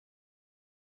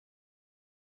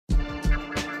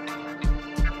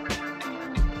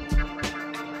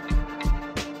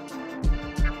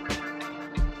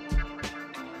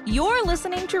You're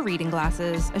listening to Reading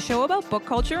Glasses, a show about book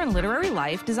culture and literary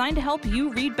life designed to help you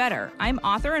read better. I'm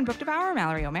author and book devourer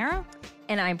Mallory O'Mara.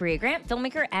 And I'm Bria Grant,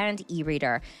 filmmaker and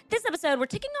e-reader. This episode, we're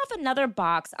ticking off another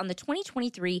box on the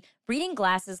 2023 Reading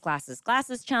Glasses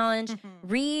Challenge,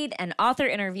 read and author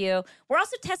interview. We're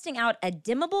also testing out a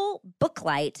dimmable book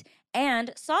light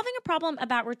and solving a problem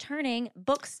about returning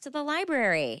books to the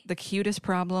library. The cutest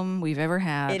problem we've ever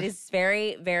had. It is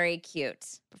very, very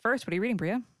cute. But first, what are you reading,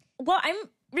 Bria? Well, I'm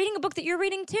reading a book that you're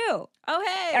reading too. Oh,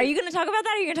 hey. Are you going to talk about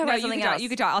that or are you going to talk about something else? You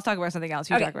can talk. I'll talk about something else.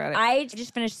 You talk about it. I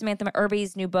just finished Samantha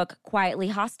Irby's new book, Quietly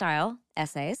Hostile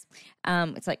Essays.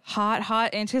 It's like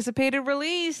hot anticipated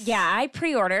release. Yeah, I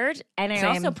pre-ordered and I Same.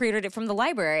 also pre-ordered it from the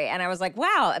library and I was like,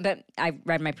 wow. But I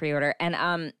read my pre-order and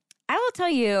I will tell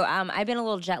you, I've been a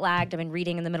little jet lagged. I've been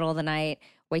reading in the middle of the night,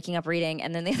 waking up reading.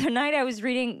 And then the other night I was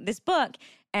reading this book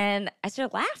and I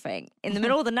started laughing in the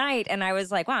middle of the night. And I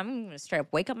was like, wow, I'm going to straight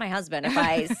up wake up my husband if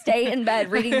I stay in bed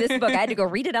reading this book. I had to go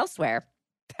read it elsewhere.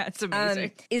 That's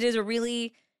amazing. It is a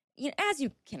really, as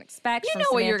you can expect. You from know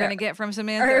what you're Samantha going to get from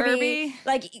Samantha Irby.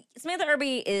 Like, Samantha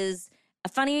Irby is a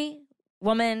funny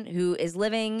woman who is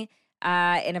living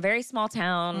in a very small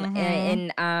town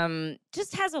and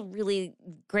just has a really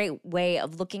great way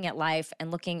of looking at life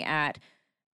and looking at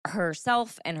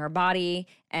herself and her body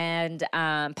and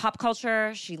pop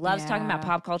culture. She loves talking about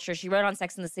pop culture. She wrote on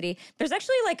Sex and the City. There's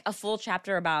actually like a full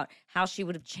chapter about how she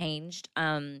would have changed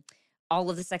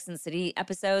all of the Sex and the City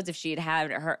episodes if she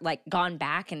had her like gone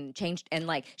back and changed and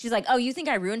like she's like, oh, you think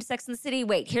I ruined Sex and the City?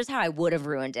 Wait, here's how I would have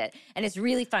ruined it. And it's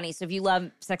really funny. So if you love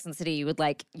Sex and the City,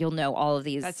 you'll know all of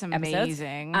these That's episodes.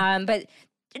 amazing. But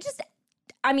it just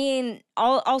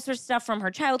all sorts of stuff from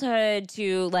her childhood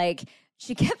to like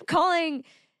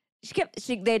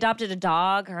they adopted a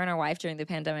dog, her and her wife, during the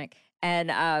pandemic.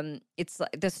 And it's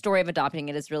like, the story of adopting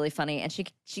it is really funny. And she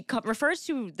refers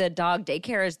to the dog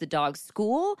daycare as the dog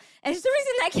school. And for some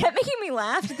reason that kept making me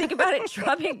laugh to think about it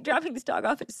dropping this dog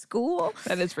off at school.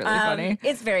 That is really funny.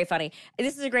 It's very funny.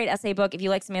 This is a great essay book. If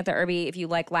you like Samantha Irby, if you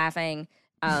like laughing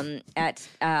at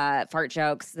fart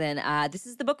jokes, then this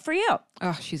is the book for you.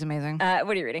 Oh, she's amazing. What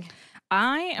are you reading?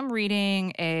 I am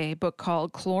reading a book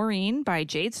called Chlorine by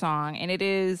Jade Song, and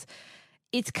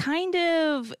it's kind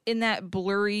of in that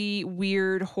blurry,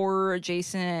 weird,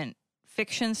 horror-adjacent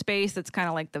fiction space that's kind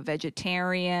of like the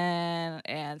vegetarian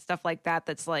and stuff like that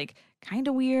that's like kind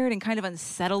of weird and kind of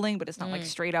unsettling, but it's not like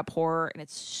straight-up horror, and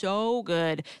it's so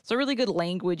good. It's a really good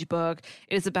language book.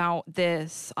 It is about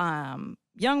this young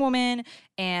woman,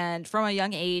 and from a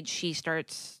young age, she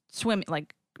starts swimming,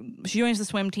 like, she joins the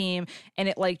swim team and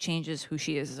it like changes who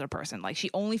she is as a person. Like she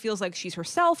only feels like she's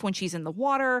herself when she's in the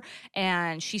water,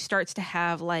 and she starts to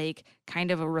have like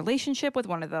kind of a relationship with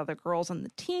one of the other girls on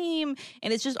the team.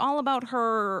 And it's just all about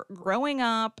her growing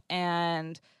up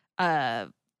and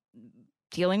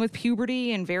dealing with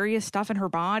puberty and various stuff in her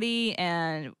body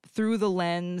and through the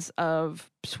lens of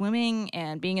swimming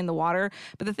and being in the water.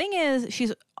 But the thing is,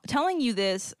 she's telling you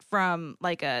this from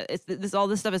like all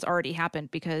this stuff has already happened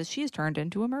because she has turned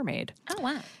into a mermaid. Oh,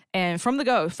 wow. And from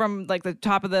like the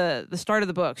top of the start of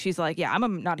the book, she's like, yeah,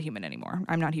 I'm not a human anymore.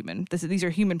 I'm not human. These are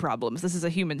human problems. This is a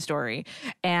human story.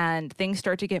 And things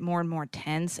start to get more and more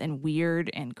tense and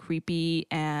weird and creepy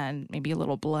and maybe a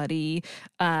little bloody.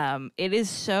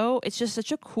 It's just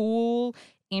such a cool,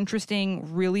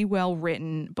 interesting, really well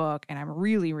written book, and I'm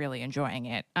really, really enjoying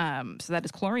it. So that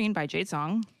is Chlorine by Jade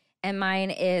Song. And mine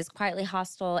is Quietly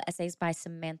Hostile Essays by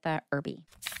Samantha Irby.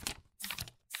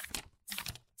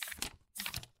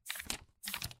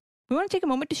 We want to take a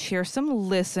moment to share some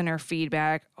listener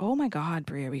feedback. Oh my God,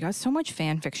 Bria, we got so much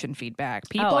fan fiction feedback.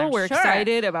 People were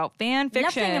excited about fan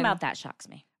fiction. Nothing about that shocks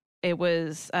me. It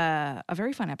was a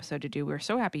very fun episode to do. We were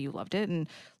so happy you loved it. And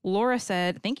Laura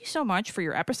said, thank you so much for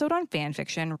your episode on fan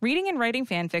fiction. Reading and writing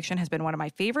fan fiction has been one of my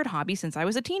favorite hobbies since I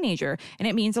was a teenager, and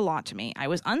it means a lot to me. I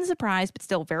was unsurprised, but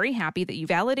still very happy that you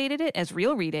validated it as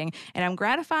real reading, and I'm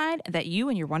gratified that you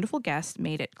and your wonderful guests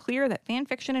made it clear that fan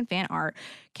fiction and fan art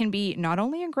can be not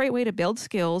only a great way to build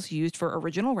skills used for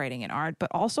original writing and art, but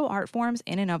also art forms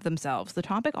in and of themselves. The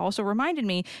topic also reminded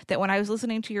me that when I was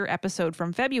listening to your episode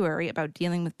from February about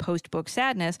dealing with post-book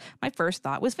sadness, my first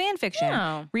thought was fan fiction.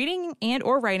 Oh. Reading and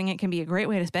or writing it can be a great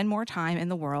way to spend more time in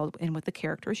the world and with the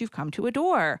characters you've come to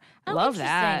adore. Love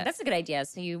that. That's a good idea.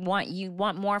 So you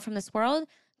want more from this world?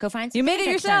 Go find some. You made it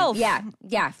fiction. yourself.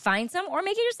 Yeah. Find some or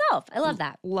make it yourself. I love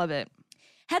that. Love it.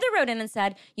 Heather wrote in and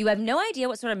said, you have no idea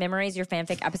what sort of memories your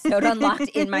fanfic episode unlocked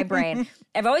in my brain.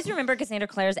 I've always remembered Cassandra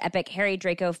Clare's epic Harry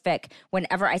Draco fic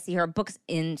whenever I see her books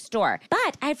in store.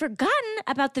 But I'd forgotten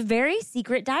about the very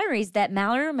secret diaries that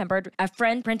Mallory remembered a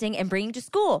friend printing and bringing to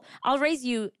school. I'll raise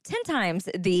you 10 times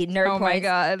the nerd points. Oh my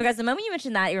God. Because the moment you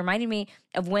mentioned that, it reminded me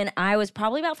of when I was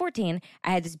probably about 14.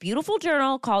 I had this beautiful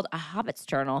journal called A Hobbit's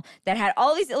Journal that had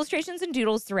all these illustrations and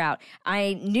doodles throughout.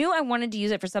 I knew I wanted to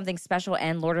use it for something special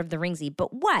and Lord of the Ringsy,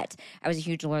 but what? I was a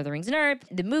huge Lord of the Rings nerd.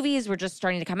 The movies were just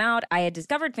starting to come out. I had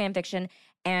discovered fan fiction.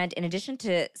 And in addition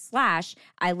to Slash,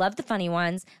 I love the funny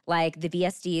ones like the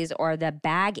VSDs or the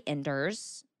Bag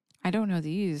Enders. I don't know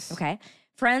these. Okay.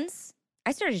 Friends,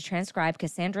 I started to transcribe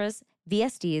Cassandra's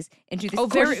VSDs into this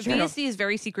gorgeous journal. VSD is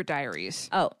Very Secret Diaries.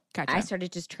 Oh, Gotcha. I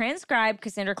started to transcribe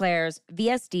Cassandra Clare's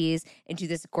VSDs into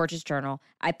this gorgeous journal.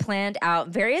 I planned out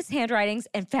various handwritings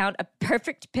and found a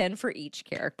perfect pen for each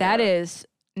character. That is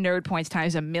nerd points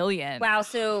times a million. Wow,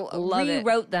 so Love it.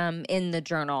 rewrote them in the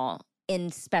journal in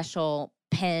special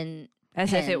pen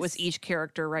As pens. if it was each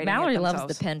character writing Mallory it loves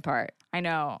themselves. the pen part. I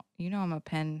know. You know I'm a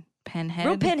pen head.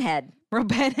 Real pinhead. Real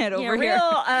pen head over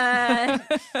Yeah,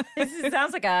 here.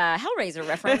 Sounds like a Hellraiser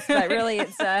reference, but really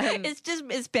it's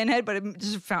it's pinhead, but it's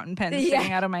just fountain pen Yeah.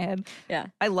 sticking out of my head. yeah.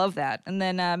 I love that. And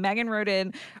then Megan wrote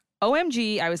in,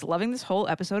 OMG, I was loving this whole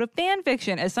episode of fan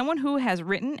fiction. As someone who has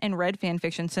written and read fan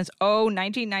fiction since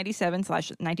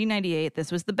 1997/1998,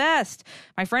 this was the best.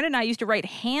 My friend and I used to write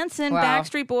Hanson, Wow.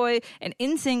 Backstreet Boy, and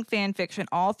NSYNC fan fiction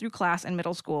all through class and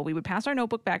middle school. We would pass our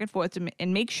notebook back and forth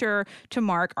and make sure to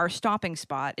mark our stopping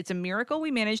spot. It's a miracle we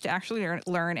managed to actually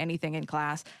learn anything in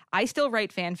class. I still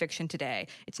write fan fiction today.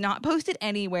 It's not posted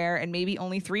anywhere, and maybe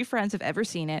only 3 friends have ever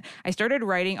seen it. I started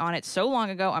writing on it so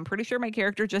long ago, I'm pretty sure my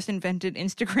character just invented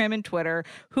Instagram and Twitter.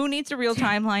 Who needs a real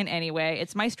timeline anyway?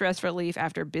 It's my stress relief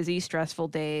after busy, stressful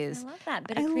days. I love that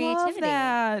bit of I creativity. love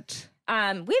that.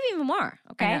 We have even more,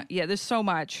 I okay? know. Yeah, there's so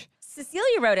much.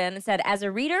 Cecilia wrote in and said, as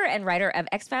a reader and writer of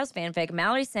X-Files fanfic,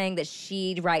 Mallory's saying that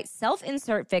she'd write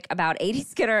self-insert fic about 80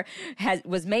 Skinner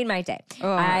was made my day. Oh,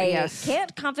 I yes.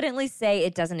 can't confidently say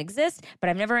it doesn't exist, but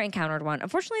I've never encountered one.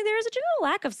 Unfortunately, there is a general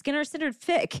lack of Skinner-centered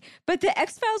fic, but the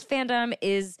X-Files fandom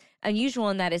is unusual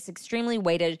in that it's extremely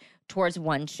weighted towards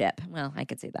one ship. Well, I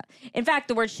could see that. In fact,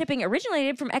 the word shipping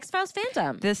originated from X-Files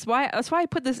fandom. That's why I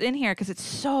put this in here, because it's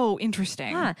so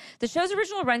interesting. The show's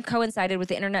original run coincided with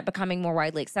the internet becoming more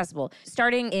widely accessible.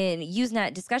 Starting in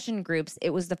Usenet discussion groups,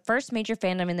 it was the first major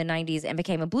fandom in the 90s and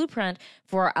became a blueprint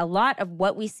for a lot of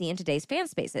what we see in today's fan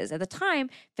spaces. At the time,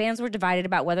 fans were divided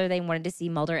about whether they wanted to see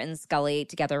Mulder and Scully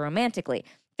together romantically.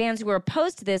 Fans who were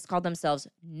opposed to this called themselves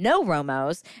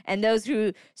no-romos, and those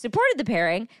who supported the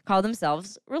pairing called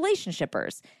themselves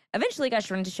relationshippers. Eventually got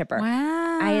shortened to shipper.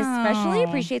 Wow. I especially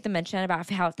appreciate the mention about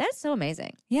how that's so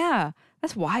amazing. Yeah,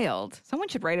 that's wild. Someone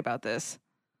should write about this.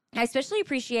 I especially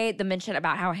appreciate the mention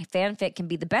about how fanfic can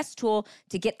be the best tool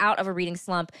to get out of a reading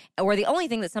slump, or the only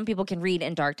thing that some people can read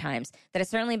in dark times. That has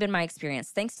certainly been my experience.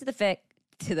 Thanks to the fic.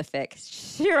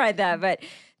 She write that, but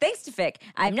thanks to fic,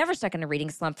 I've never stuck in a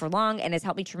reading slump for long and has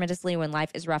helped me tremendously when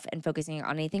life is rough and focusing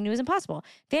on anything new is impossible.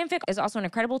 Fanfic is also an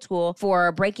incredible tool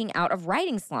for breaking out of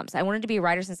writing slumps. I wanted to be a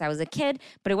writer since I was a kid,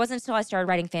 but it wasn't until I started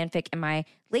writing fanfic in my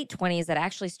late 20s that I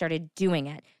actually started doing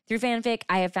it. Through fanfic,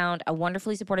 I have found a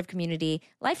wonderfully supportive community,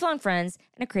 lifelong friends,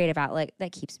 and a creative outlet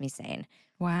that keeps me sane.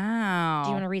 Wow. Do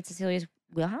you want to read Cecilia's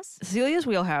wheelhouse? Cecilia's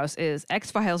wheelhouse is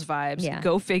X-Files vibes. Yeah.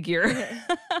 Go figure.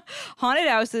 Haunted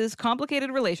houses,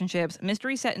 complicated relationships,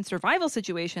 mystery set in survival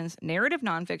situations, narrative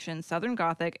nonfiction, Southern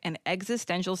Gothic, and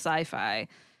existential sci-fi.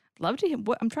 Love to hear.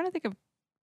 I'm trying to think of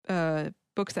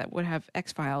books that would have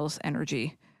X-Files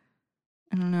energy.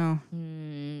 I don't know.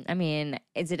 I mean,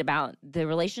 is it about the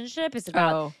relationship? Is it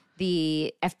about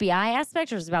the FBI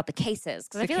aspect, or is it about the cases?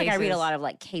 Because I feel like I read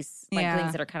a cases. lot of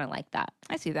things that are kind of like that.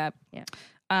 I see that. Yeah.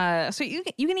 So you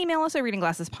can email us at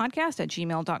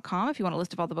readingglassespodcast@gmail.com if you want a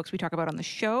list of all the books we talk about on the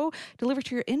show delivered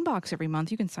to your inbox every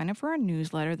month. You can sign up for our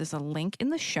newsletter. There's a link in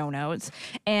the show notes.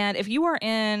 And if you are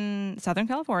in Southern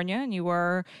California and you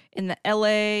are in the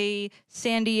LA,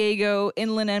 San Diego,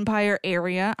 Inland Empire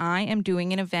area, I am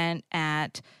doing an event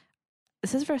at...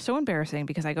 This is so embarrassing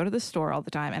because I go to this store all the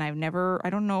time and I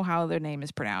don't know how their name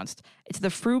is pronounced. It's the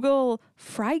Frugal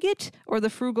Frigate or the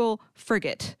Frugal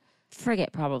Frigate?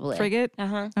 Frigate, probably. Frigate?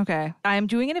 Uh-huh. Okay. I'm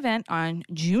doing an event on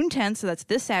June 10th, so that's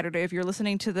this Saturday. If you're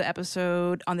listening to the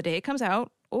episode on the day it comes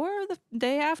out or the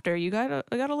day after, I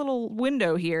got a little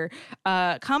window here.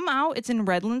 Come out. It's in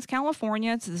Redlands,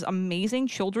 California. It's this amazing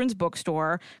children's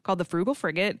bookstore called the Frugal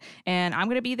Frigate, and I'm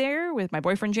going to be there with my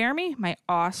boyfriend Jeremy, my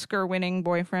Oscar-winning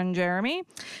boyfriend Jeremy,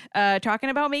 talking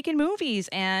about making movies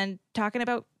and talking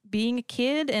about being a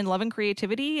kid and loving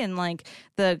creativity and like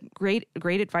the great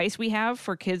advice we have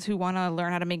for kids who want to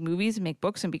learn how to make movies and make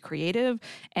books and be creative.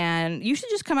 And you should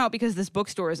just come out because this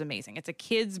bookstore is amazing. It's a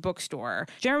kids bookstore.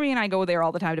 Jeremy and I go there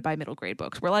all the time to buy middle grade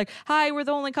books. We're like, hi, we're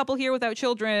the only couple here without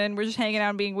children. We're just hanging out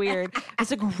and being weird.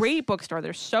 It's a great bookstore.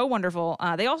 They're so wonderful.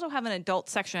 They also have an adult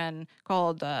section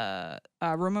called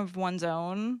Room of One's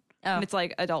Own. And it's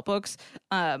like adult books,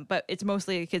 but it's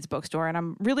mostly a kids bookstore. And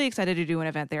I'm really excited to do an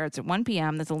event there. It's at 1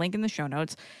 p.m. There's a link in the show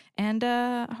notes. And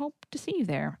I hope to see you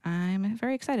there. I'm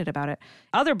very excited about it.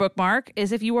 Other bookmark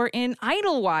is if you are in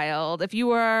Idlewild, if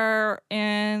you are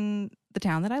in the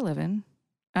town that I live in,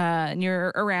 and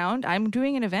you're around, I'm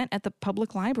doing an event at the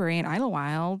public library in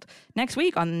Idlewild next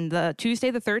week on the Tuesday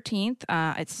the 13th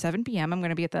at 7 p.m. I'm going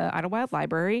to be at the Idlewild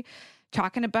Library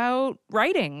talking about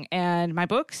writing and my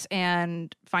books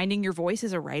and finding your voice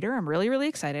as a writer. I'm really, really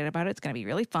excited about it. It's going to be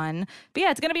really fun. But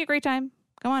yeah, it's going to be a great time.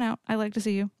 Come on out. I'd like to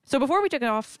see you. So before we take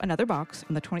off another box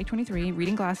from the 2023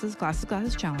 Reading Glasses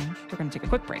Challenge, we're going to take a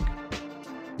quick break.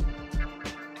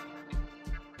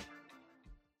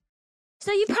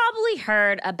 So you probably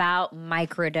heard about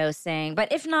microdosing,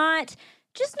 but if not,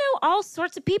 just know all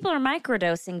sorts of people are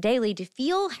microdosing daily to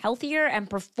feel healthier and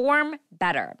perform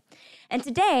better. And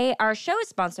today, our show is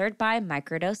sponsored by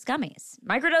Microdose Gummies.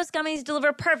 Microdose Gummies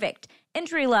deliver perfect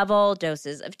entry-level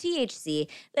doses of THC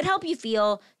that help you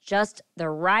feel just the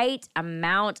right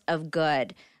amount of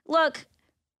good. Look,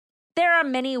 there are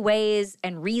many ways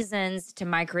and reasons to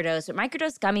microdose, but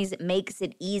Microdose Gummies makes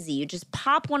it easy. You just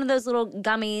pop one of those little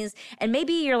gummies, and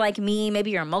maybe you're like me,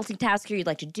 maybe you're a multitasker, you'd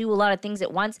like to do a lot of things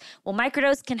at once. Well,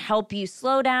 Microdose can help you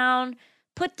slow down,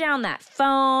 put down that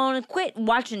phone, quit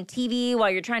watching TV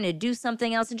while you're trying to do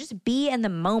something else, and just be in the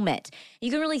moment. You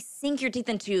can really sink your teeth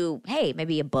into, hey,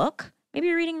 maybe a book. Maybe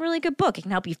you're reading a really good book. It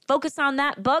can help you focus on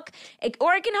that book,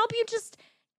 or it can help you just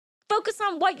focus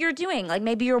on what you're doing. Like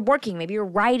maybe you're working, maybe you're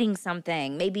writing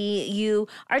something, maybe you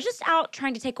are just out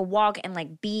trying to take a walk and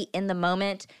like be in the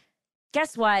moment.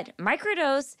 Guess what?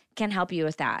 Microdose can help you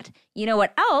with that. You know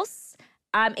what else?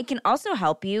 It can also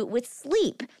help you with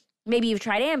sleep. Maybe you've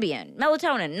tried Ambien,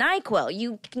 melatonin, NyQuil.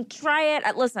 You can try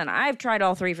it. Listen, I've tried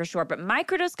all three for sure, but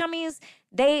Microdose Gummies,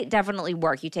 they definitely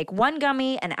work. You take one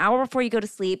gummy an hour before you go to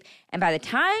sleep, and by the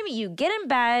time you get in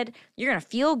bed, you're going to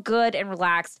feel good and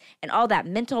relaxed, and all that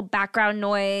mental background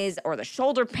noise or the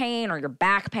shoulder pain or your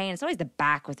back pain, it's always the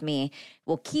back with me,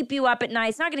 will keep you up at night.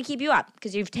 It's not going to keep you up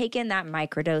because you've taken that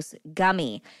Microdose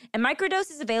gummy. And Microdose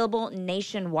is available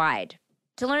nationwide.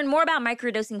 To learn more about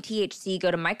microdosing THC,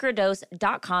 go to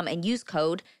microdose.com and use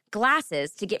code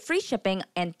GLASSES to get free shipping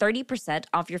and 30%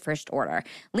 off your first order.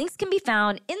 Links can be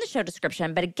found in the show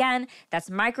description, but again, that's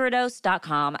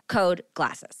microdose.com, code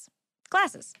GLASSES.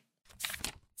 Glasses.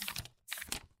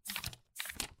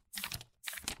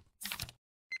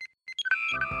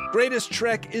 Greatest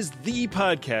Trek is the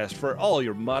podcast for all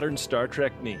your modern Star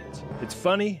Trek needs. It's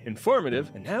funny,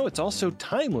 informative, and now it's also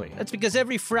timely. That's because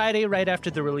every Friday, right after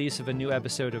the release of a new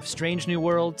episode of Strange New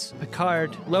Worlds,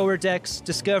 Picard, Lower Decks,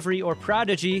 Discovery, or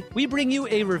Prodigy, we bring you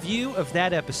a review of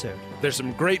that episode. There's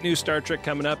some great new Star Trek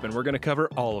coming up, and we're going to cover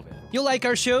all of it. You'll like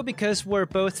our show because we're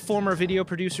both former video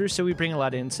producers, so we bring a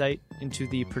lot of insight into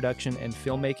the production and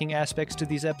filmmaking aspects to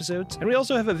these episodes. And we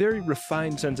also have a very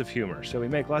refined sense of humor, so we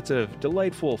make lots of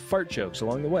delightful fart jokes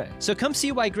along the way. So come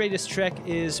see why Greatest Trek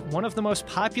is one of the most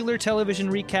popular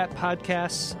television recap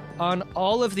podcasts on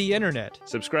all of the internet.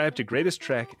 Subscribe to Greatest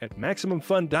Trek at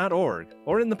MaximumFun.org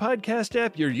or in the podcast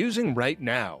app you're using right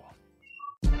now.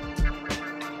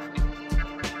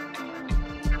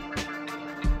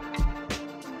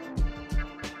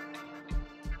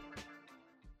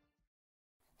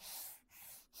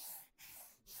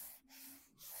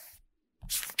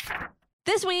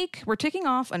 This week, we're ticking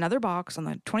off another box on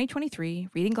the 2023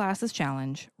 Reading Glasses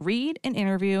Challenge. Read an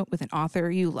interview with an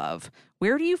author you love.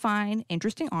 Where do you find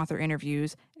interesting author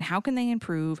interviews, and how can they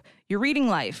improve your reading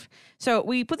life? So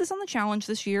we put this on the challenge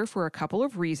this year for a couple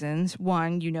of reasons.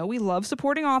 One, you know we love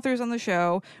supporting authors on the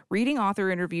show. Reading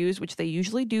author interviews, which they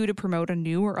usually do to promote a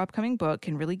new or upcoming book,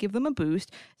 can really give them a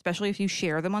boost, especially if you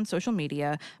share them on social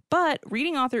media. But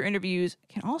reading author interviews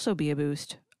can also be a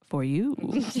boost for you.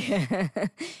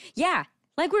 Yeah.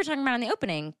 Like we were talking about in the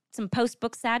opening, some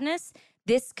post-book sadness.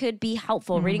 This could be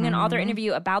helpful. Reading an author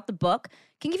interview about the book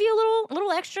can give you a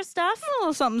little extra stuff. A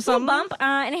little something, Little something. bump,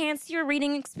 enhance your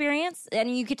reading experience,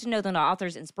 and you get to know the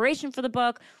author's inspiration for the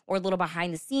book, or a little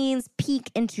behind the scenes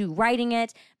peek into writing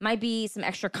it. Might be some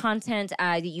extra content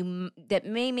that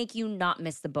may make you not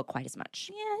miss the book quite as much.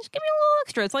 Yeah, just give me a little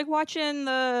extra. It's like watching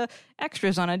the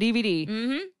extras on a DVD.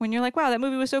 Mm-hmm. When you're like, wow, that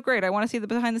movie was so great. I want to see the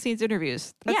behind the scenes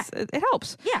interviews. It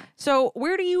helps. Yeah. So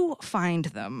where do you find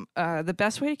them? The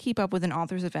best way to keep up with an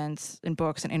author's events and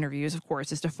books and interviews, of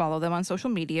course, is to follow them on social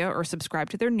media or subscribe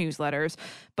to their newsletters.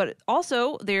 But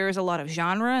also, there's a lot of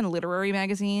genre and literary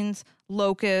magazines,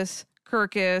 Locus,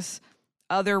 Kirkus,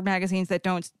 other magazines that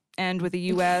don't end with the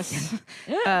U.S.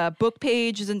 Book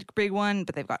Page is a big one,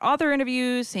 but they've got author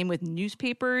interviews. Same with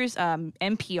newspapers.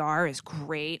 NPR is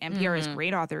great. NPR has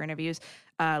great author interviews.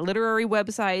 Literary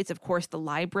websites, of course, the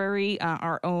library,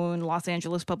 our own Los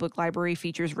Angeles Public Library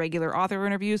features regular author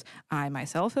interviews. I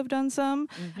myself have done some.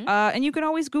 And you can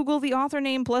always Google the author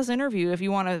name plus interview if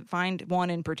you want to find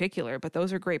one in particular. But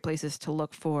those are great places to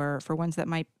look for ones that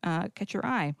might catch your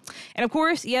eye. And of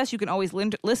course, yes, you can always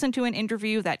listen to an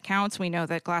interview. That counts. We know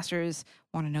that Glassers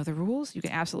want to know the rules. You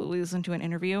can absolutely listen to an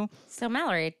interview. So,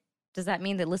 Mallory, does that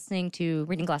mean that listening to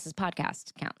Reading Glasses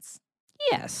podcast counts?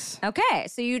 Yes. Okay,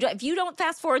 so if you don't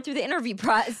fast forward through the interview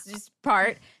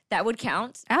part, that would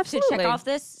count. Absolutely. To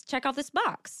check off this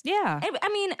box. Yeah. And, I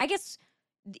mean, I guess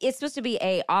it's supposed to be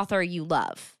a author you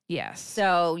love. Yes.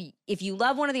 So if you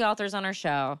love one of the authors on our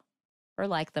show, or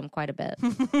like them quite a bit,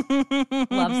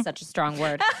 love such a strong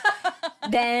word,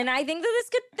 then I think that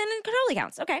it totally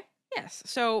counts. Okay. Yes.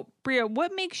 So, Bria,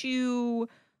 what makes you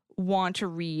want to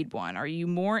read one? Are you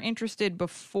more interested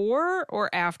before or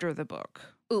after the book?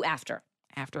 Ooh, after.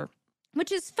 After. Which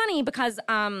is funny because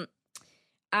I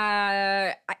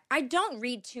don't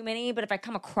read too many, but if I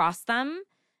come across them,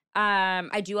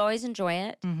 I do always enjoy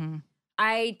it. Mm-hmm.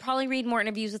 I probably read more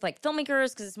interviews with like filmmakers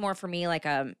because it's more for me like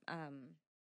a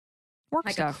Work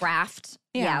like stuff. a craft.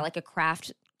 Yeah. Like a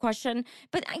craft question.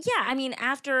 But yeah, I mean,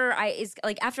 after I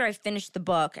finished the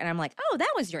book and I'm like, oh,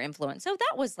 that was your influence. So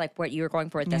that was like what you were going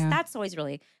for with this. Yeah. That's always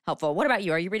really helpful. What about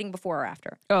you? Are you reading before or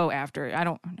after? Oh, after. I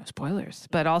don't no spoilers.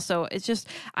 But also it's just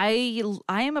I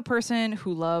am a person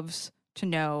who loves to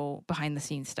know behind the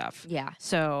scenes stuff. Yeah.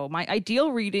 So my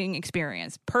ideal reading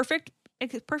experience, perfect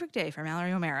day for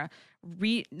Mallory O'Mara,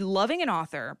 loving an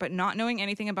author but not knowing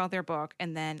anything about their book,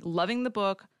 and then loving the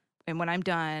book, and when I'm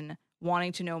done,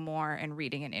 wanting to know more and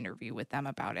reading an interview with them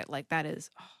about it. Like that is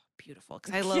beautiful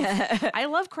because I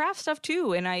love craft stuff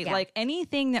too, and I like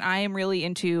anything that I am really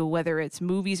into, whether it's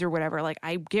movies or whatever. Like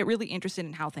I get really interested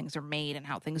in how things are made and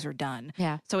how things are done.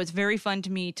 Yeah. So it's very fun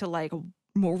to me to like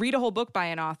read a whole book by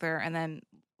an author and then,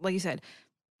 like you said,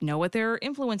 know what their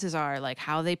influences are, like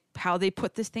how they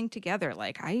put this thing together.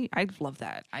 Like I love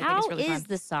that. I think it's really fun. How is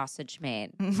the sausage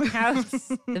made? How's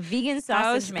the vegan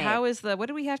sausage made? How is what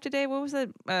do we have today? What was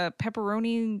the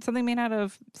pepperoni? Something made out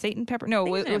of Satan pepper?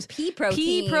 No, it was pea protein.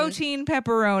 Pea protein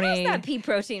pepperoni. How's that pea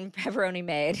protein pepperoni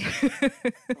made?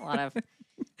 A lot of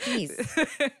peas.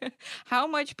 How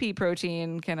much pea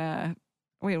protein can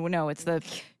wait, no, it's the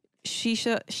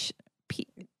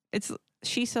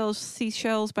she sells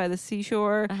seashells by the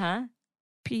seashore.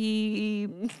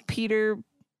 Peter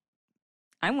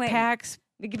I'm waiting. packs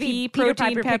It could pea be Peter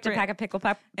protein Piper picked a pepper- pack of pickle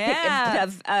pepper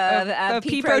of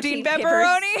pea protein peppers.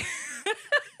 pepperoni.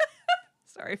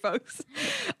 Sorry, folks.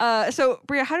 So,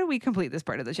 Bria, how do we complete this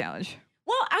part of the challenge?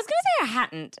 Well, I was going to say I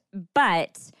hadn't,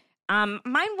 but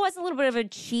mine was a little bit of a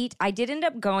cheat. I did end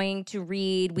up going to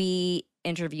read. We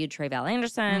interviewed Trey Val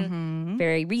Anderson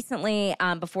very recently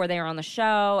before they were on the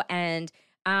show, and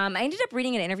I ended up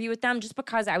reading an interview with them just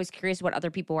because I was curious what other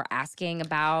people were asking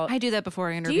about. I do that before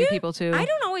I interview people too. I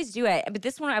don't always do it, but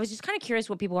this one I was just kind of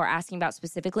curious what people were asking about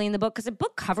specifically in the book because the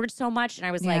book covered so much, and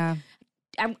I was like,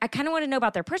 I kind of want to know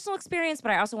about their personal experience,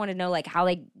 but I also want to know like how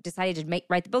they decided to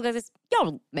write the book.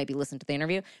 Y'all maybe listen to the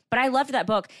interview, but I loved that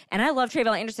book, and I love Trey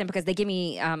Val Anderson because they give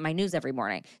me my news every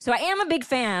morning. So I am a big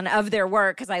fan of their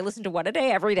work because I listen to What a Day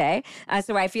every day.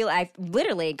 So I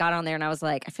literally got on there and I was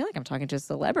like, I feel like I'm talking to a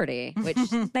celebrity, which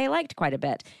they liked quite a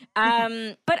bit. But I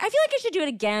feel like I should do it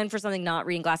again for something not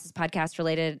Reading Glasses podcast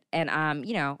related. And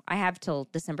I have till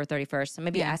December 31st, so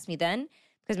maybe ask me then.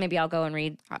 Because maybe I'll go and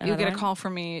read. You'll get a call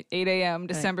from me 8 a.m.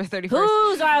 December 31st.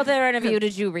 Whose out there interview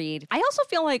did you read? I also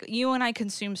feel like you and I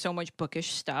consume so much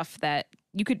bookish stuff that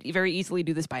you could very easily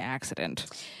do this by accident.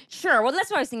 Sure. Well, that's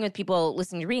what I was thinking with people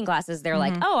listening to Reading Glasses. They're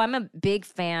like, oh, I'm a big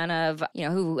fan of,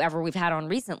 whoever we've had on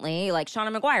recently, like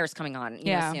Shauna McGuire's coming on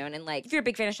soon. And like, if you're a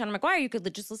big fan of Shauna McGuire, you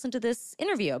could just listen to this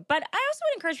interview. But I also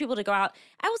would encourage people to go out.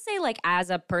 I will say, like, as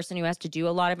a person who has to do a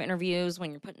lot of interviews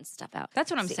when you're putting stuff out. That's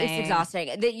what I'm saying. It's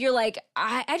exhausting. That you're like,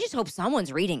 I just hope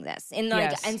someone's reading this. And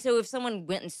like, Yes. and so if someone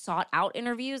went and sought out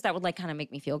interviews, that would like kind of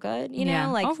make me feel good, you know? Yeah.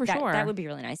 Like, Oh, for sure. That would be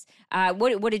really nice.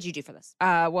 What did you do for this?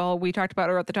 Well, we talked about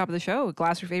her at the top of the show.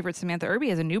 Glasser favorite Samantha Irby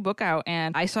has a new book out,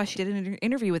 and I saw she did an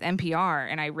interview with NPR,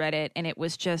 and I read it, and it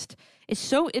was just, it's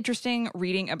so interesting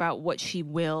reading about what she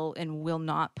will and will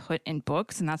not put in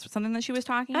books, and that's something that she was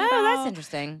talking about. Oh, that's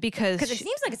interesting. Because it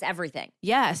seems like it's everything.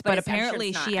 Yes, but I'm sure apparently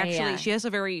it's not. she actually Yeah. she has a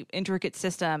very intricate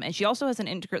system, and she also has an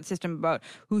intricate system about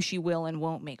who she will and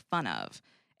won't make fun of.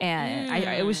 And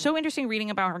it was so interesting reading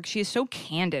about her. She is so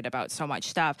candid about so much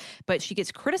stuff, but she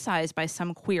gets criticized by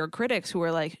some queer critics who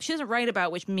are like, she doesn't write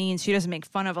about, which means she doesn't make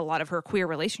fun of a lot of her queer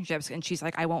relationships. And she's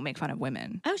like, I won't make fun of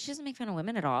women. Oh, she doesn't make fun of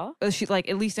women at all? She's like,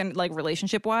 at least in like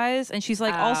relationship wise. And she's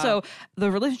like, also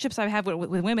the relationships I have with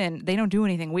women, they don't do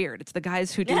anything weird. It's the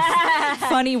guys who do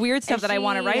funny, weird stuff that I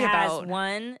want to write about.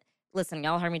 Listen,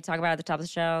 y'all heard me talk about it at the top of the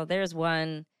show. There's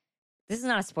one, this is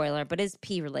not a spoiler, but it's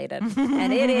pee related.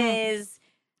 And it is...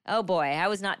 Oh boy,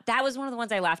 that was one of the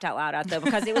ones I laughed out loud at though,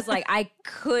 because it was like, I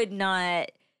could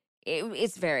not,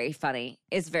 it's very funny.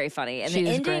 It's very funny. And the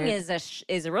ending is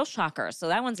a real shocker. So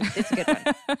that it's a good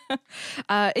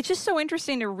one. It's just so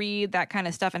interesting to read that kind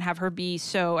of stuff and have her be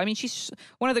so, I mean, she's,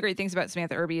 one of the great things about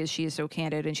Samantha Irby is she is so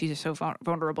candid and she's so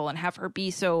vulnerable, and have her be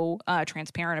so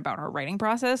transparent about her writing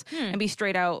process and be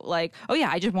straight out like, oh yeah,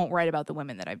 I just won't write about the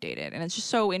women that I've dated. And it's just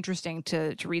so interesting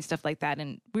to read stuff like that.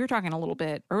 And we were talking a little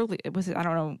bit early, I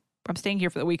don't know, I'm staying here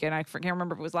for the weekend. I can't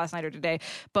remember if it was last night or today.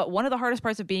 But one of the hardest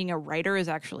parts of being a writer is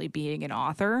actually being an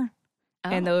author. Oh.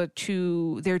 And they're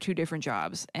two different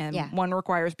jobs. And one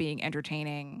requires being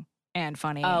entertaining and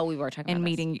funny. Oh, we were talking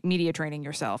about media training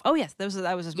yourself. Oh, yes. That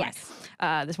was his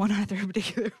this one author in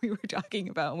particular we were talking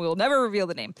about. And we'll never reveal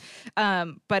the name.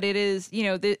 But it is,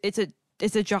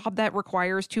 it's a job that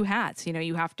requires two hats.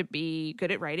 You have to be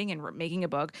good at writing and making a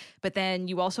book, but then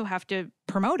you also have to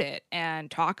promote it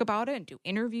and talk about it and do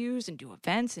interviews and do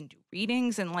events and do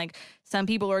readings. And like, some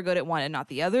people are good at one and not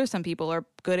the other. Some people are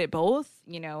good at both,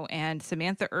 and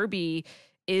Samantha Irby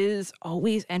is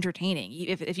always entertaining.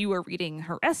 If you were reading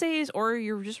her essays or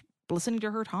you're just listening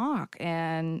to her talk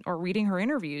or reading her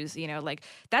interviews, like,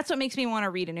 that's what makes me want to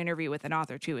read an interview with an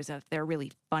author too, is if they're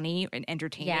really funny and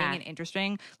entertaining and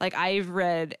interesting. Like, I've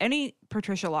read any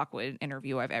Patricia Lockwood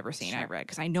interview I've ever seen. I've read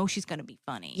because I know she's going to be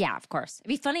funny. Yeah, of course. It'd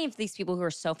be funny if these people who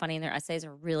are so funny in their essays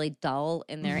are really dull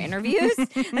in their interviews.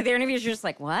 Like, their interviews are just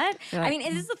like, what? I mean,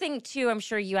 this is the thing too, I'm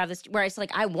sure you have this, where it's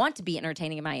like, I want to be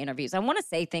entertaining in my interviews. I want to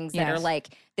say things that are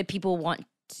like, that people want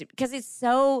to, because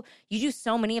you do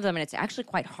so many of them, and it's actually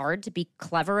quite hard to be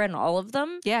clever in all of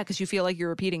them. Yeah, because you feel like you're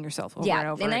repeating yourself over and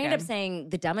over and again. I end up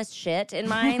saying the dumbest shit in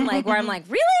mine, like, where I'm like,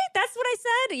 really? That's what I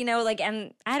said?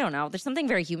 And I don't know. There's something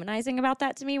very humanizing about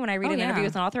that to me when I read an interview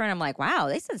with an author and I'm like, wow,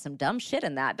 they said some dumb shit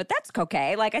in that, but that's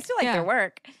okay. Like, I still like their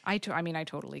work. I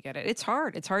totally get it. It's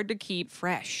hard. It's hard to keep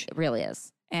fresh. It really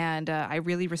is. And I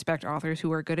really respect authors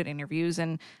who are good at interviews.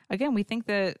 And again, we think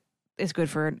that it's good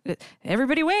for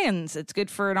everybody wins. It's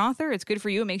good for an author. It's good for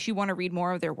you. It makes you want to read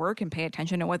more of their work and pay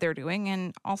attention to what they're doing,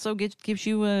 and also gives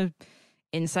you a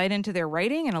insight into their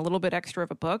writing and a little bit extra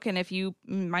of a book. And if you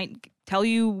might tell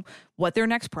you what their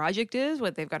next project is,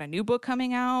 what they've got a new book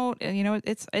coming out,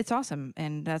 it's awesome.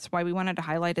 And that's why we wanted to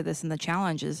highlight this in the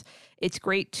challenge. Is it's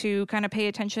great to kind of pay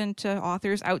attention to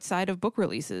authors outside of book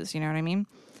releases. You know what I mean?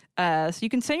 So you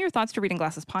can send your thoughts to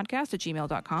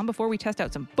readingglassespodcast@gmail.com. Before we test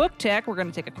out some book tech, we're going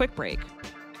to take a quick break.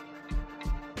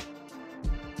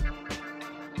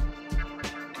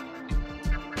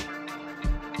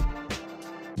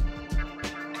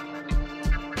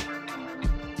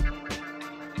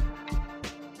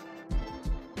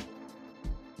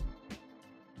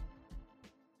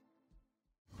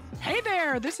 Hey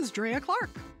there, this is Drea Clark.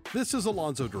 This is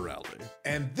Alonzo Duralde.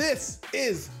 And this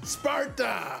is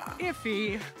Sparta.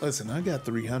 Iffy. Listen, I got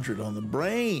 300 on the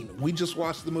brain. We just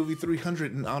watched the movie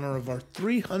 300 in honor of our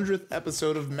 300th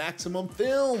episode of Maximum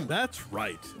Film. That's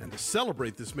right. And to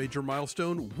celebrate this major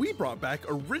milestone, we brought back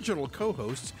original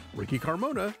co-hosts Ricky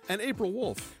Carmona and April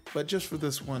Wolf. But just for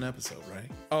this one episode, right?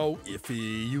 Oh,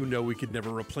 Iffy, you know we could never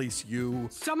replace you.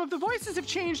 Some of the voices have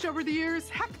changed over the years.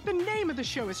 Heck, the name of the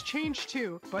show has changed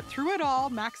too. But through it all,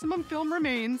 Maximum Film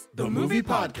remains the movie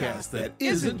podcast that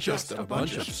isn't just a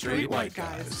bunch of straight white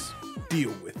guys.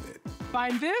 Deal with it.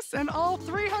 Find this and all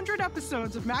 300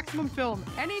 episodes of Maximum Film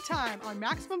anytime on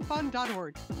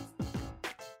MaximumFun.org.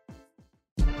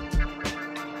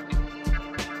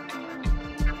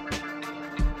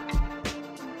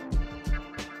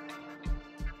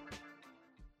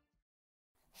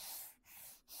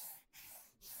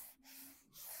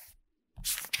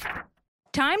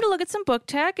 Time to look at some book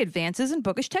tech, advances in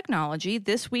bookish technology.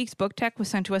 This week's book tech was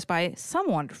sent to us by Some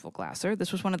Wonderful Glasser.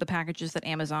 This was one of the packages that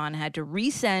Amazon had to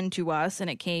resend to us, and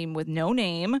it came with no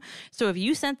name. So if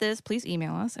you sent this, please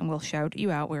email us, and we'll shout you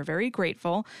out. We're very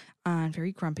grateful and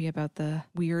very grumpy about the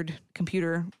weird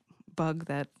computer bug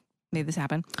that made this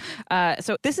happen.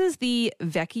 So this is the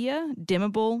Vecchia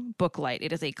dimmable book light.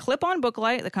 It is a clip-on book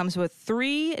light that comes with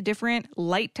 3 different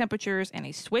light temperatures and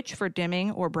a switch for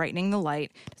dimming or brightening the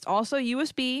light. It's also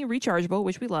USB rechargeable,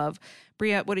 which we love.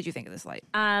 Bria, what did you think of this light?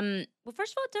 Well,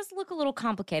 first of all, it does look a little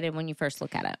complicated when you first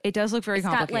look at it. It does look very It's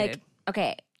complicated. got,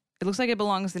 okay. It looks like it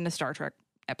belongs in a Star Trek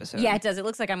episode. Yeah, it does. It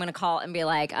looks like I'm going to call and be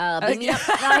like, beam me up.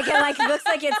 It looks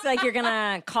like it's like you're going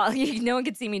to call. No one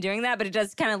can see me doing that, but it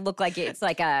does kind of look like it's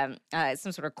like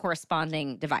some sort of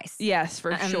corresponding device. Yes,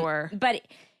 for sure. But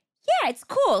yeah, it's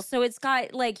cool. So it's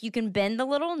got like, you can bend the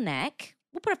little neck.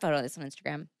 We'll put a photo of this on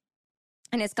Instagram.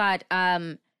 And it's got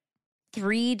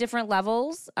 3 different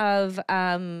levels of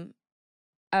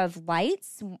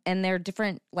lights, and they're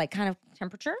different, like, kind of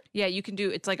temperature. Yeah, you can do,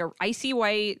 it's like a icy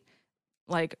white,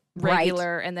 like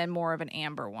regular, and then more of an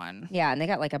amber one. Yeah, and they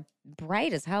got like a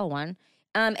bright as hell one.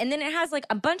 And then it has like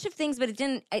a bunch of things, but it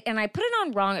didn't. And I put it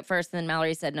on wrong at first, and then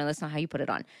Mallory said, "No, that's not how you put it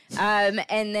on."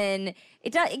 And then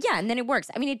it does. Yeah, and then it works.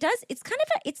 I mean, it does. It's kind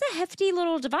of it's a hefty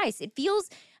little device. It feels.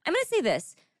 I'm going to say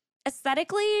this.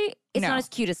 Aesthetically, it's not as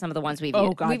cute as some of the ones we've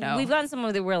used. We've gotten some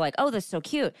that we're like, oh, that's so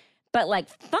cute. But like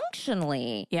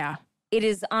functionally, yeah, it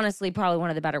is honestly probably one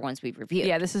of the better ones we've reviewed.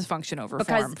 Yeah, this is function over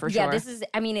form for sure. Yeah, this is,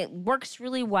 I mean, it works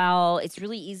really well. It's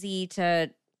really easy to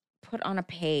put on a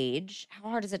page. How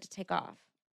hard is it to take off?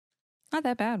 Not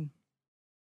that bad.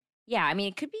 Yeah, I mean,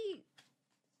 it could be.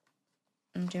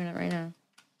 I'm doing it right now.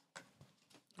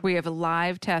 We have a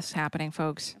live test happening,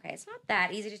 folks. Okay, it's not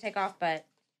that easy to take off, but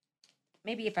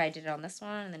maybe if I did it on this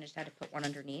one and then just had to put one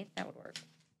underneath, that would work.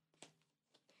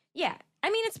 Yeah. I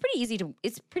mean, it's pretty easy to use.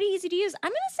 I'm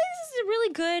going to say this is a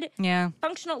really good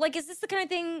functional, like, is this the kind of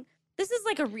thing, this is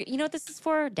like you know what this is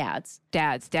for? Dads would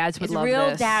love this. It's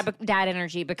real dad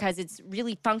energy because it's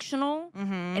really functional,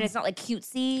 and it's not like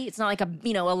cutesy. It's not like a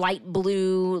light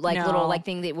blue, like little like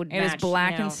thing that would match. It is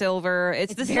black and silver.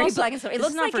 It's very black and silver. It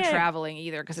looks not like for traveling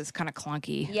either because it's kind of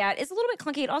clunky. Yeah, it's a little bit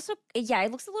clunky. It also,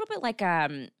 it looks a little bit like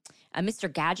a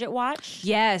Mr. Gadget watch.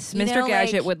 Yes, Mr.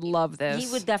 Gadget would love this.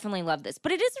 He would definitely love this.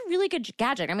 But it is a really good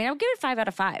gadget. I mean, I would give it 5 out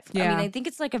of 5. Yeah. I mean, I think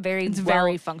it's like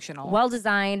very functional. Well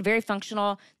designed, very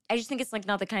functional. I just think it's like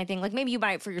not the kind of thing, like maybe you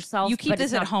buy it for yourself. You keep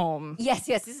this at home. Yes.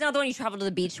 This is not the one you travel to the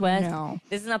beach with. No.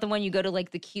 This is not the one you go to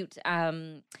like the cute,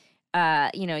 you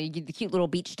get the cute little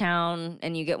beach town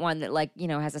and you get one that like,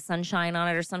 has a sunshine on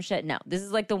it or some shit. No, this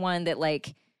is like the one that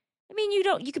like, I mean, you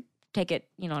could take it,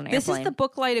 on an airplane. This is the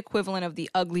book light equivalent of the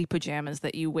ugly pajamas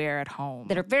that you wear at home.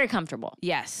 That are very comfortable.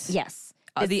 Yes.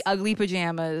 The ugly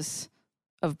pajamas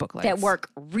of book lights. That work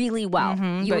really well.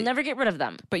 You will never get rid of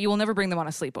them. But you will never bring them on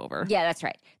a sleepover. Yeah, that's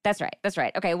right.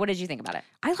 Okay, what did you think about it?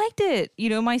 I liked it.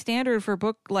 My standard for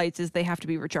book lights is they have to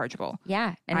be rechargeable.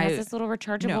 Yeah, and it has this little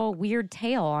rechargeable weird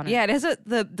tail on it. Yeah, it has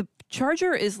the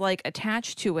charger is like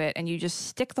attached to it, and you just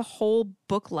stick the whole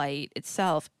book light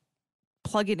itself,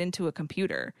 plug it into a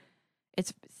computer.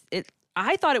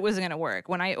 I thought it wasn't going to work.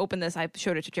 When I opened this, I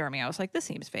showed it to Jeremy. I was like, this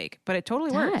seems fake, but it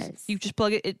totally works. You just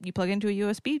plug it. You plug it into a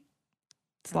USB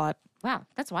slot. Wow,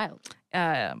 that's wild.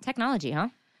 Technology, huh?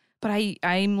 But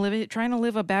I'm trying to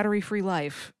live a battery-free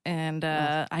life, and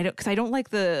I don't like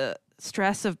the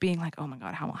stress of being like, oh my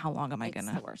god, how long am I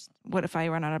gonna? The worst. What if I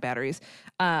run out of batteries?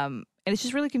 And it's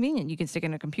just really convenient. You can stick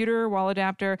in a computer, wall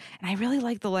adapter, and I really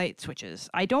like the light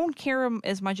switches. I don't care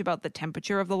as much about the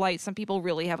temperature of the light. Some people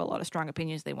really have a lot of strong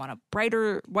opinions. They want a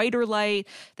brighter, whiter light.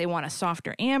 They want a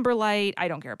softer amber light. I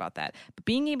don't care about that. But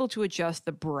being able to adjust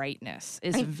the brightness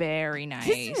is very nice.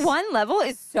 This one level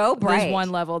is so bright. There's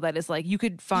one level that is like you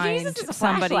could find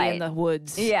somebody in the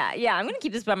woods. Yeah. I'm going to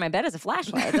keep this by my bed as a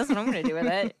flashlight. That's what I'm going to do with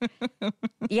it.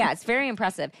 Yeah, it's very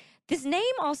impressive. This name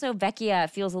also, Vecchia,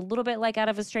 feels a little bit like out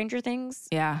of a Stranger Things.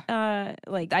 Yeah.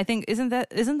 I think isn't that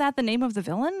the name of the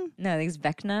villain? No, I think it's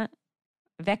Vecna.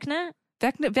 Vecna?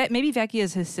 Maybe Vecchia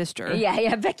is his sister.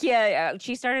 Yeah. Vecchia.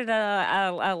 She started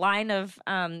a line of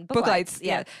book lights.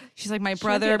 Yeah. She's like, my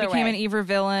brother became an evil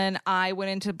villain. I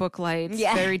went into book lights.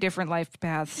 Yeah. Very different life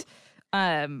paths.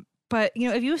 But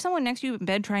if you have someone next to you in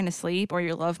bed trying to sleep, or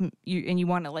and you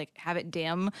want to like have it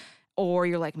dim, or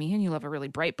you're like me and you love a really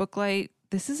bright book light,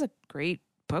 this is a great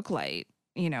book light.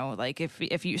 You know, like if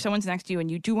someone's next to you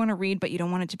and you do want to read, but you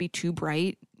don't want it to be too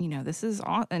bright, you know, this is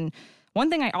awesome. And one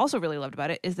thing I also really loved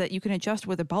about it is that you can adjust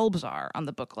where the bulbs are on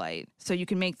the book light. So you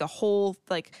can make the whole,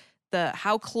 like,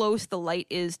 how close the light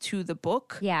is to the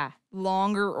book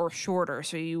longer or shorter.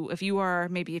 So if you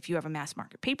have a mass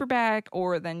market paperback,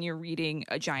 or then you're reading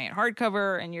a giant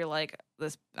hardcover and you're like,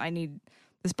 this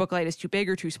book light is too big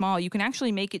or too small, you can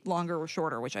actually make it longer or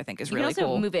shorter, which I think is really cool. You can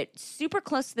also move it super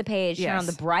close to the page, turn on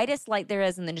the brightest light there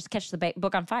is, and then just catch the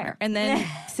book on fire. And then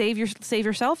save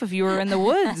yourself if you were in the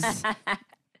woods.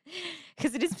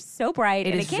 Because it is so bright,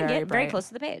 and it can get very close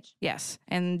to the page. Yes.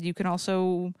 And you can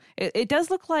also, it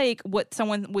does look like what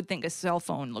someone would think a cell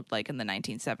phone looked like in the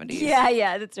 1970s.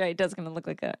 Yeah, that's right. It does kind of look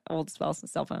like an old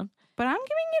cell phone. But I'm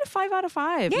giving it a 5 out of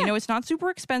 5. Yeah. You know, it's not super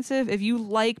expensive. If you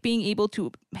like being able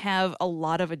to have a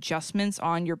lot of adjustments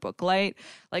on your book light,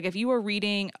 like if you are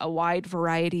reading a wide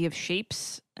variety of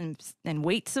shapes and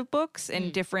weights of books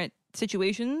in different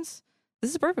situations,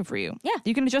 this is perfect for you. Yeah.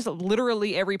 You can adjust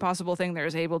literally every possible thing there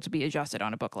is able to be adjusted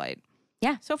on a book light.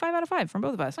 Yeah. So 5 out of 5 from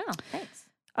both of us. Wow, thanks.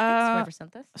 Thanks whoever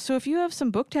sent this. So if you have some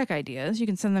book tech ideas, you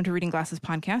can send them to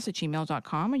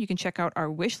readingglassespodcast@gmail.com, or you can check out our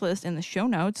wish list in the show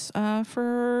notes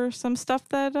for some stuff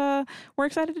that we're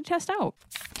excited to test out.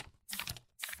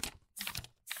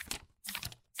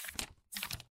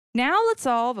 Now let's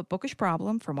solve a bookish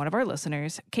problem from one of our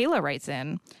listeners. Kayla writes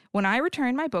in, when I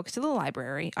return my books to the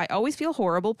library, I always feel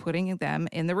horrible putting them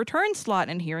in the return slot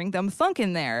and hearing them thunk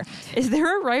in there. Is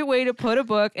there a right way to put a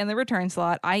book in the return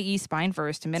slot, i.e. spine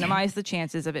first, to minimize the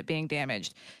chances of it being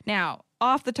damaged? Now,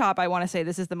 off the top, I want to say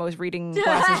this is the most reading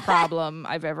glasses problem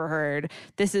I've ever heard.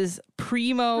 This is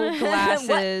primo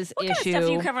glasses what issue. What kind of stuff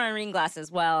do you cover on reading glasses?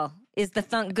 Well, is the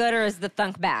thunk good or is the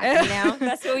thunk bad? You know,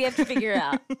 that's what we have to figure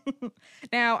out.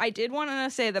 Now, I did want to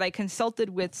say that I consulted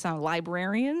with some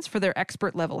librarians for their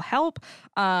expert level help.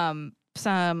 Some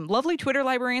lovely Twitter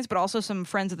librarians, but also some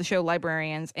friends of the show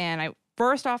librarians. And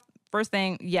first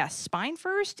thing, yes, spine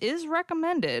first is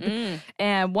recommended.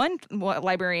 And one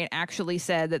librarian actually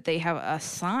said that they have a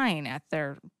sign at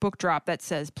their book drop that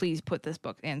says, please put this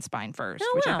book in spine first,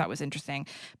 which I thought was interesting.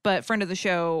 But friend of the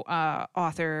show,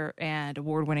 author and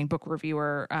award-winning book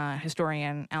reviewer,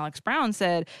 historian Alex Brown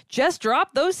said, just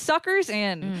drop those suckers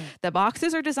in. The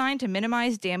boxes are designed to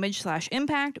minimize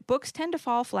damage/impact. Books tend to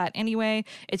fall flat anyway.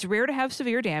 It's rare to have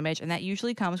severe damage, and that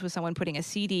usually comes with someone putting a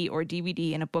CD or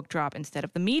DVD in a book drop instead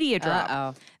of the media drop.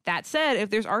 That said,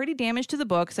 if there's already damage to the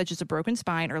book, such as a broken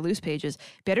spine or loose pages,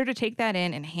 better to take that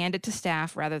in and hand it to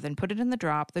staff rather than put it in the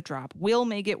drop. The drop will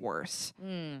make it worse.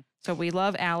 So we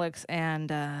love Alex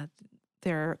and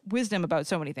their wisdom about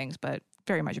so many things, but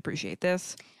very much appreciate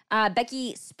this.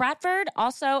 Becky Spratford,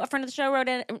 also a friend of the show,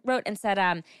 wrote and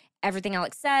said, everything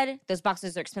Alex said, those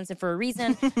boxes are expensive for a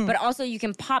reason, but also you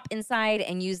can pop inside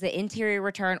and use the interior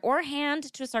return or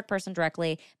hand to a stuck person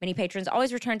directly. Many patrons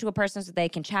always return to a person so they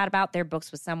can chat about their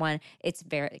books with someone. It's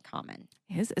very common.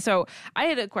 So I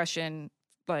had a question.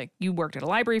 Like, you worked at a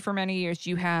library for many years.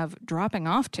 Do you have dropping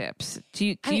off tips? Do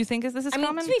you think this is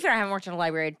common? To be fair, I haven't worked in a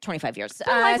library in 25 years. The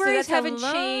libraries haven't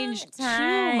changed too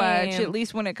much, at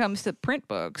least when it comes to print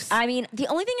books. I mean, the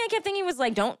only thing I kept thinking was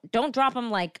like, don't drop them,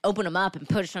 like open them up and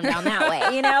push them down that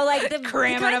way. You know, like the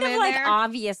cramming kind them of in like there.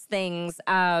 obvious things.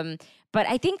 But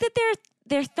I think that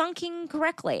they're thunking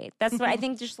correctly. That's what I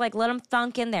think. Just like let them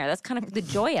thunk in there. That's kind of the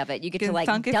joy of it. You get to like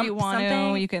thunk dump if you want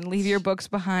something. to. You can leave your books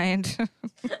behind.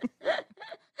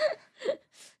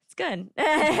 It's good.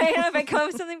 If I come up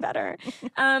with something better.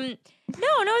 No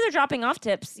other dropping off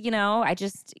tips. You know, I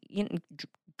just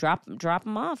drop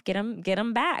them off. Get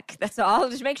them back. That's all.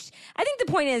 Just I think the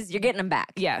point is you're getting them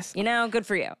back. Yes. You know, good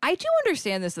for you. I do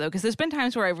understand this though, because there's been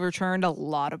times where I've returned a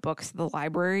lot of books to the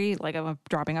library. Like I'm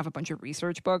dropping off a bunch of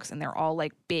research books, and they're all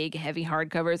like big, heavy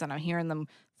hardcovers, and I'm hearing them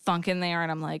thunk in there, and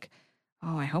I'm like,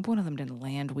 oh, I hope one of them didn't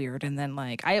land weird. And then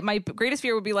like my greatest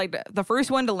fear would be like the first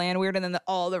one to land weird, and then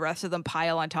all the rest of them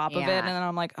pile on top of it. And then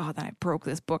I'm like, oh, then I broke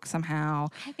this book somehow.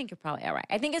 I think you're probably all right.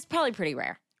 I think it's probably pretty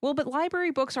rare. Well, but library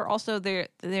books are also they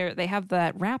have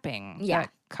that wrapping. Yeah.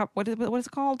 That cup. What is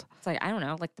it called? It's like, I don't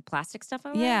know, like the plastic stuff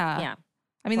over Yeah. it? Yeah.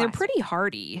 I mean, Plastic. they're pretty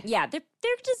hardy. Yeah, they're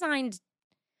designed.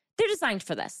 They're designed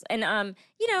for this. And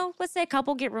you know, let's say a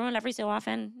couple get ruined every so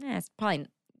often. It's probably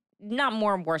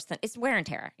not worse than it's wear and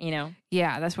tear, you know?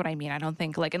 Yeah, that's what I mean. I don't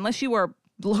think like unless you are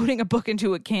loading a book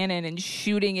into a cannon and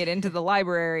shooting it into the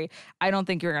library, I don't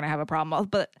think you're going to have a problem.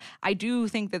 But I do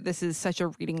think that this is such a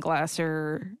reading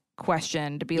glasser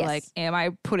question to be like, am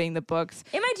I putting the books?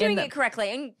 Am I doing it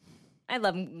correctly? And I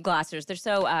love Glossers. They're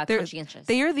so conscientious.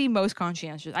 They are the most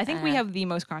conscientious. I think we have the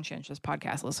most conscientious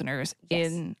podcast listeners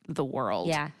in the world.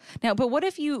 Yeah. Now, but what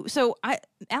if you?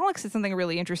 Alex said something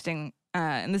really interesting,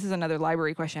 and this is another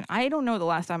library question. I don't know the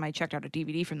last time I checked out a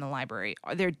DVD from the library.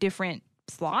 Are there different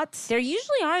slots? There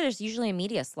usually are. There's usually a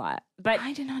media slot, but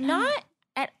I did not know.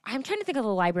 I'm trying to think of a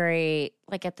library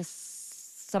like at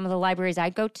some of the libraries I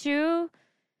go to.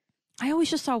 I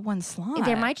always just saw one slot.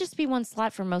 There might just be one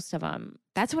slot for most of them.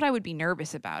 That's what I would be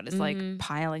nervous about. Is like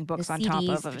piling books The on top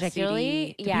CDs of a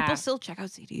particularly, CD. Do people still check out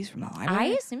CDs from the I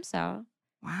library? assume so.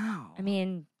 Wow. I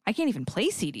mean, I can't even play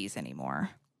CDs anymore.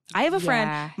 I have a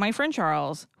friend, my friend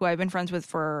Charles, who I've been friends with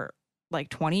for like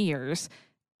 20 years,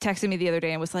 texted me the other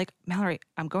day and was like, Mallory,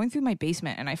 I'm going through my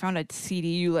basement and I found a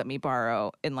CD you let me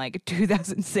borrow in like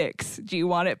 2006. Do you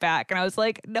want it back? And I was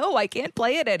like, no, I can't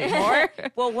play it anymore.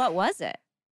 well, what was it?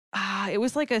 It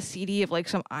was like a CD of like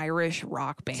some Irish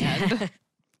rock band.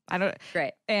 I don't.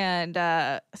 Great. And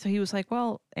so he was like,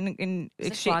 well, in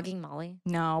exchange, Flogging Molly?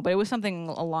 No, but it was something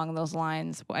along those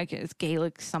lines. Like it's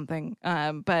Gaelic something.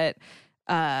 But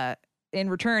in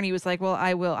return, he was like, well,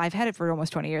 I will. I've had it for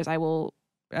almost 20 years. I will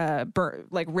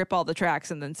rip all the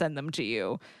tracks and then send them to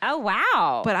you. Oh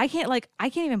wow! But I can't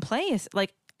even play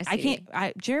I can't.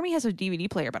 Jeremy has a DVD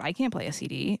player, but I can't play a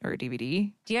CD or a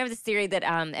DVD. Do you have this theory that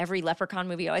every Leprechaun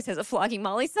movie always has a Flogging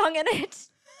Molly song in it?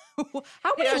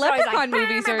 How many Leprechaun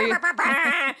movies are you?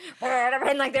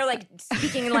 And like they're like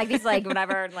speaking in like these like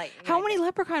whatever like. How many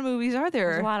Leprechaun movies are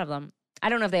there? There's a lot of them. I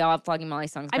don't know if they all have Flogging Molly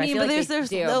songs. But I mean, feel but like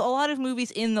there's a lot of movies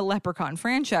in the Leprechaun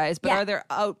franchise. But are there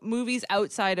movies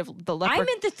outside of the Leprechaun? I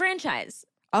meant the franchise.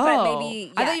 Oh, but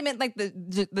maybe I thought you meant like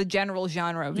the general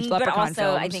genre of Leprechaun But also,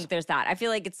 films. I think there's that. I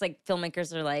feel like it's like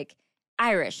filmmakers are like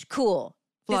Irish, cool.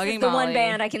 Flogging this is the Molly. one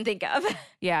band I can think of.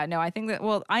 Yeah, no, I think that.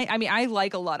 Well, I mean, I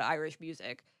like a lot of Irish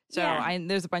music, so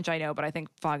there's a bunch I know, but I think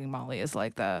Flogging Molly is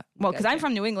like because I'm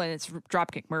from New England. It's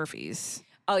Dropkick Murphys.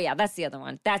 Oh yeah, that's the other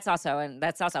one. That's also.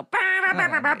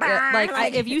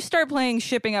 If you start playing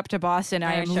Shipping Up to Boston,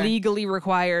 I am legally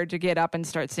required to get up and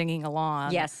start singing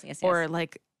along. Yes. Or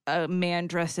like a man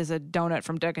dressed as a donut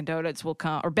from Dunkin' Donuts will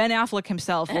come, or Ben Affleck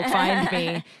himself will find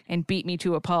me and beat me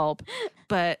to a pulp.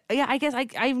 But yeah, I guess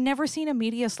I've never seen a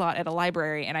media slot at a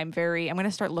library, and I'm going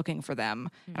to start looking for them.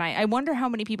 And I wonder how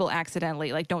many people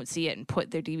accidentally don't see it and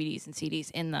put their DVDs and CDs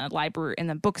in the library, in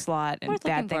the book slot, and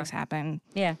bad things happen.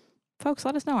 Yeah. Folks,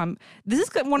 let us know. This is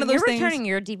one of those things. You're returning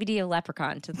your DVD of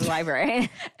Leprechaun to the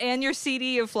library. And your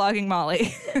CD of Flogging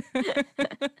Molly.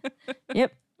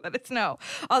 Yep. Let us know.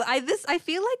 I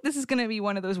feel like this is going to be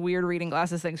one of those weird reading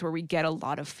glasses things where we get a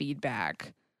lot of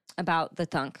feedback about the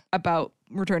thunk, about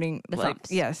returning the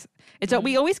thumps. Yes, it's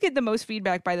we always get the most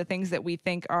feedback by the things that we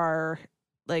think are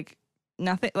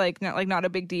nothing, not a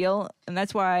big deal, and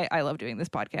that's why I love doing this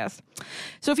podcast.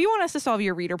 So if you want us to solve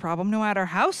your reader problem, no matter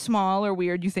how small or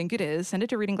weird you think it is, send it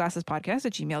to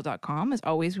readingglassespodcast@gmail.com. As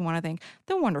always, we want to thank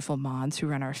the wonderful mods who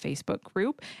run our Facebook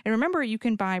group. And remember, you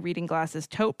can buy Reading Glasses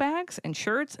tote bags and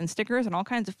shirts and stickers and all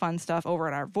kinds of fun stuff over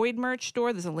at our Void merch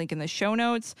store. There's a link in the show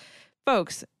notes.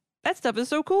 Folks, that stuff is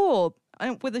so cool.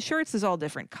 With the shirts, there's all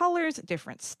different colors,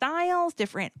 different styles,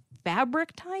 different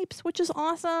fabric types, which is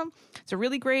awesome. It's a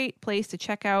really great place to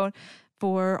check out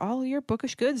for all your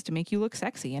bookish goods to make you look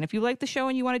sexy. And if you like the show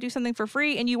and you want to do something for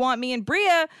free and you want me and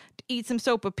Bria to eat some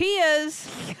sopapillas,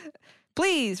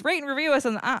 please rate and review us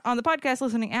on the podcast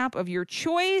listening app of your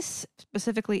choice,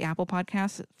 specifically Apple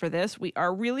Podcasts for this. We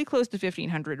are really close to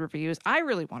 1,500 reviews. I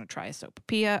really want to try a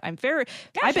sopapilla.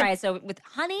 With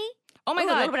honey. Oh my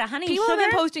God. A little bit of honey People and have sugar?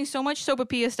 been posting so much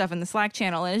sopapilla stuff in the Slack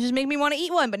channel, and it just made me want to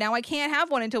eat one, but now I can't have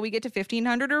one until we get to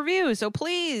 1,500 reviews. So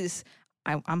please,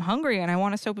 I'm hungry and I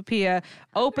want a sopapilla.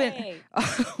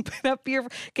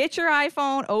 Get your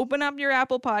iPhone, open up your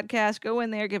Apple Podcast, go in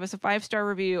there, give us a 5-star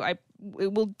review. It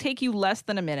will take you less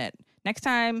than a minute. Next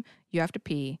time you have to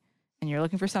pee and you're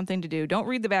looking for something to do, don't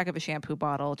read the back of a shampoo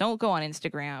bottle. Don't go on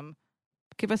Instagram.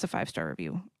 Give us a 5-star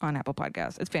review on Apple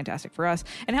Podcasts. It's fantastic for us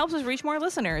and helps us reach more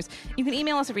listeners. You can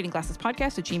email us at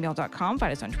readingglassespodcast@gmail.com.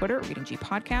 Find us on Twitter at Reading G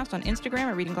Podcast, on Instagram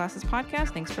at Reading Glasses Podcast.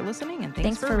 Thanks for listening and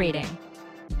thanks for reading.